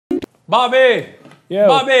Bobby! Yo.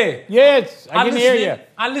 Bobby! Yes, I can hear you.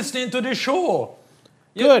 I'm listening to the show.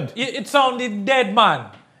 Good. It sounded dead, man.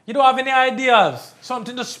 You don't have any ideas?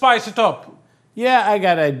 Something to spice it up? Yeah, I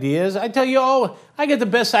got ideas. I tell you, I got the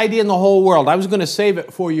best idea in the whole world. I was going to save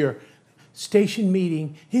it for your station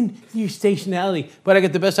meeting in your stationality, but I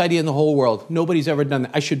got the best idea in the whole world. Nobody's ever done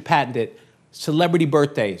that. I should patent it. Celebrity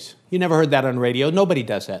birthdays. You never heard that on radio. Nobody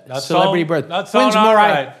does that. Celebrity birthday. That sounds all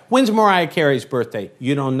right. When's Mariah Carey's birthday?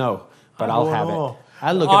 You don't know, but I'll have it.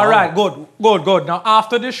 I look at all right, good. Now,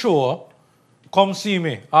 after the show, come see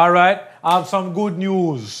me, all right? I have some good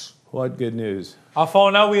news. What good news? I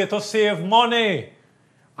found a way to save money.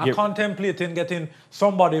 I'm contemplating getting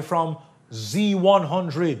somebody from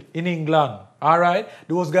Z100 in England, all right?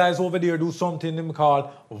 Those guys over there do something called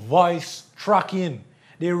voice tracking.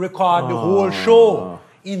 They record the whole show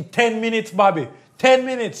in 10 minutes, Bobby. 10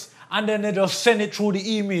 minutes. And then they just send it through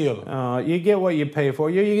the email. You get what you pay for.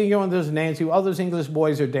 You can get one of those Nancy. All those English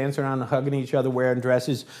boys are dancing around and hugging each other, wearing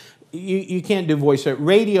dresses. You can't do voice.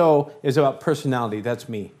 Radio is about personality. That's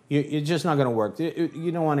me. It's just not going to work.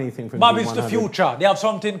 You don't want anything from Bobby, it's the future. They have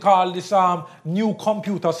something called this new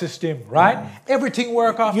computer system, right? Everything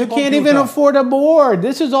works off the computer. You can't even afford a board.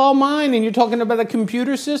 This is all mine, and you're talking about a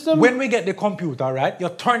computer system? When we get the computer, right, you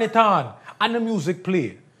turn it on, and the music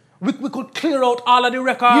play. We could clear out all of the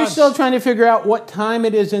records. You're still trying to figure out what time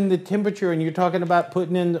it is in the temperature, and you're talking about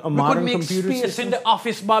putting in a modern computer system? We could make space in the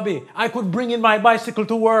office, Bobby. I could bring in my bicycle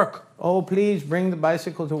to work. Oh, please, bring the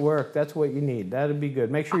bicycle to work. That's what you need. That'd be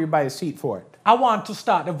good. Make sure you buy a seat for it. I want to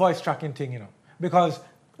start the voice tracking thing, because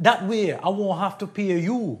that way I won't have to pay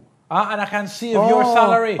you. And I can save your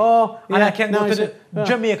salary. And I can go to the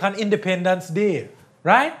Jamaican Independence Day,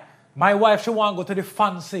 right? My wife, she want to go to the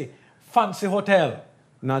fancy hotel.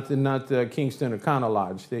 Not the Kingston or Connor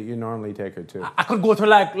Lodge that you normally take her to. I could go to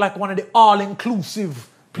like one of the all-inclusive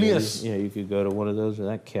places. Yeah, you could go to one of those with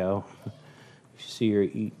that cow. See her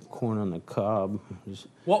eat corn on the cob.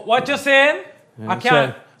 What you saying? I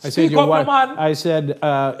can't speak your up, wife, man. I said,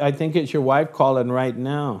 I think it's your wife calling right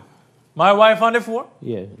now. My wife on the phone?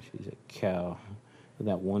 Yeah, she's a cow. With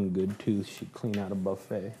that one good tooth, she'd clean out a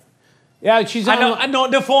buffet. Yeah, she's on. I know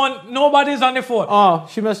the phone. Nobody's on the phone. Oh,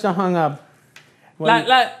 she must have hung up. Like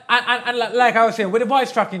I was saying, with the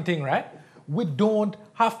voice tracking thing, right? We don't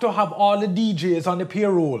have to have all the DJs on the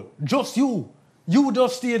payroll. Just you. You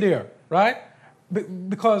just stay there, right?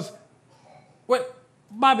 Because, well,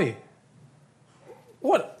 Bobby,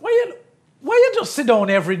 why you just sit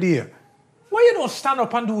down every day? Why you don't stand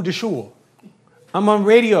up and do the show? I'm on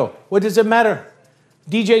radio. What does it matter?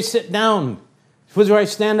 DJ, sit down. Whether I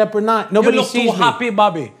stand up or not, nobody sees me. You look too happy,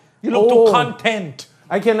 Bobby. You look too content.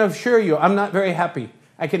 I can assure you, I'm not very happy.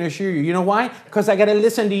 I can assure you. You know why? Because I got to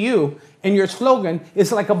listen to you, and your slogan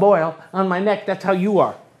is like a boil on my neck. That's how you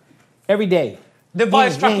are. Every day. The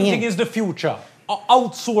voice tracking thing is the future.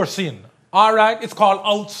 Outsourcing. All right? It's called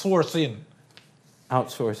outsourcing.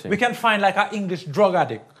 Outsourcing. We can find like an English drug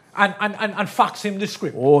addict and fax him the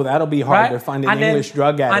script. Oh, that'll be hard to find an English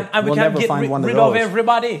drug addict. And we can get rid of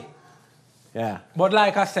everybody. Yeah. But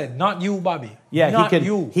like I said, not you, Bobby. Yeah, not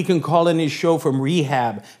you. He can call in his show from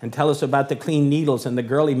rehab and tell us about the clean needles and the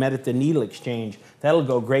girl he met at the needle exchange. That'll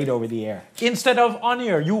go great over the air. Instead of on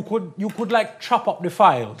air, you could like chop up the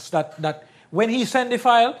files. That when he send the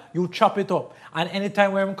file, you chop it up. And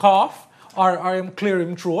anytime when him cough or him clear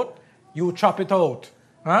him throat, you chop it out.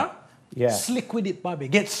 Huh? Yeah. Slick with it, Bobby.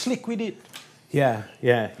 Get slick with it. Yeah.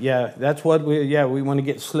 That's what we want to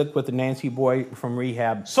get slick with the Nancy boy from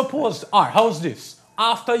rehab. Suppose, how's this?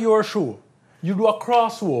 After your show, you do a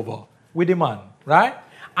crossover with the man, right?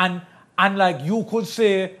 And like you could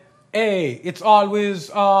say, hey, it's always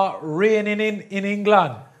raining in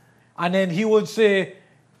England. And then he would say,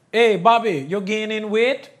 hey, Bobby, you're gaining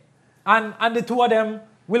weight? And the two of them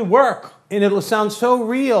will work. And it'll sound so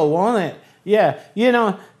real, won't it? Yeah, you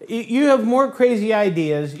know, you have more crazy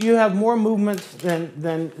ideas. You have more movements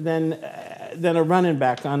than a running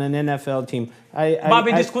back on an NFL team.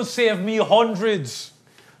 Bobby, this could save me hundreds.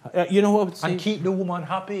 You know what? And keep the woman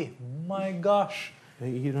happy. My gosh.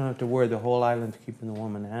 You don't have to worry. The whole island's keeping the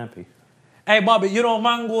woman happy. Hey, Bobby, you know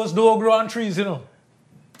mangoes don't grow on trees, you know?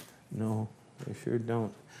 No, they sure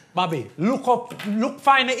don't. Bobby,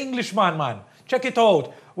 find the Englishman, man. Check it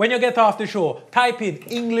out. When you get off the show, type in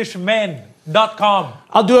Englishmen.com.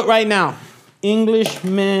 I'll do it right now.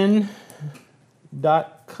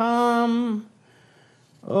 Englishmen.com.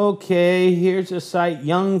 Okay, here's a site,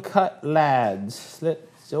 Young Cut Lads.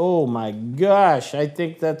 Oh my gosh, I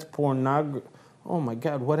think that's pornography. Oh my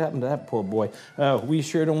God, what happened to that poor boy? We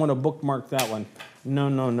sure don't want to bookmark that one.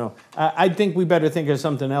 No. I think we better think of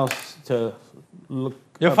something else to look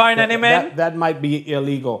You find any men? That might be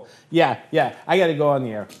illegal. Yeah, I gotta go on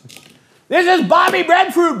the air. This is Booby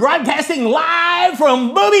Breadfruit broadcasting live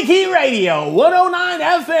from Booby Key Radio, 109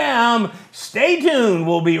 FM. Stay tuned.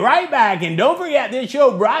 We'll be right back. And don't forget, this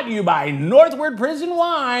show brought to you by Northward Prison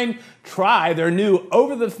Wine. Try their new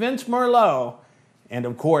over-the-fence Merlot. And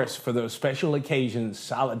of course, for those special occasions,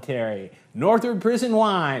 solitary Northward Prison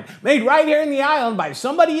Wine, made right here in the island by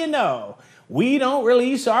somebody you know. We don't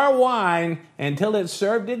release our wine until it's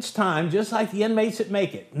served its time, just like the inmates that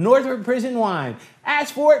make it. Northward Prison Wine.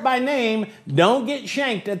 Ask for it by name. Don't get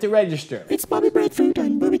shanked at the register. It's Booby Breadfruit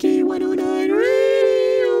on Booby Key 109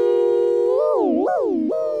 Radio.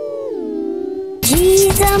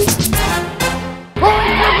 Jesus.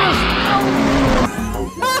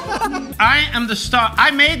 I am the star.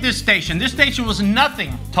 I made this station. This station was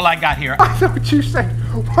nothing till I got here. I know what you said.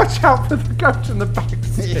 Watch out for the goat in the back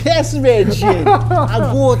seat. Yes, Reggie. I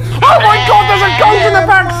bought. Oh my God, there's a goat in the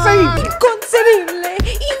back seat! Inconcebible,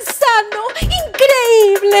 insano,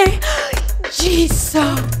 increíble. Jesus.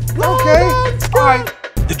 Okay, bye.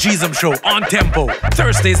 The GZM Show on Tempo,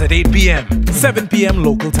 Thursdays at 8 p.m., 7 p.m.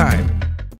 local time.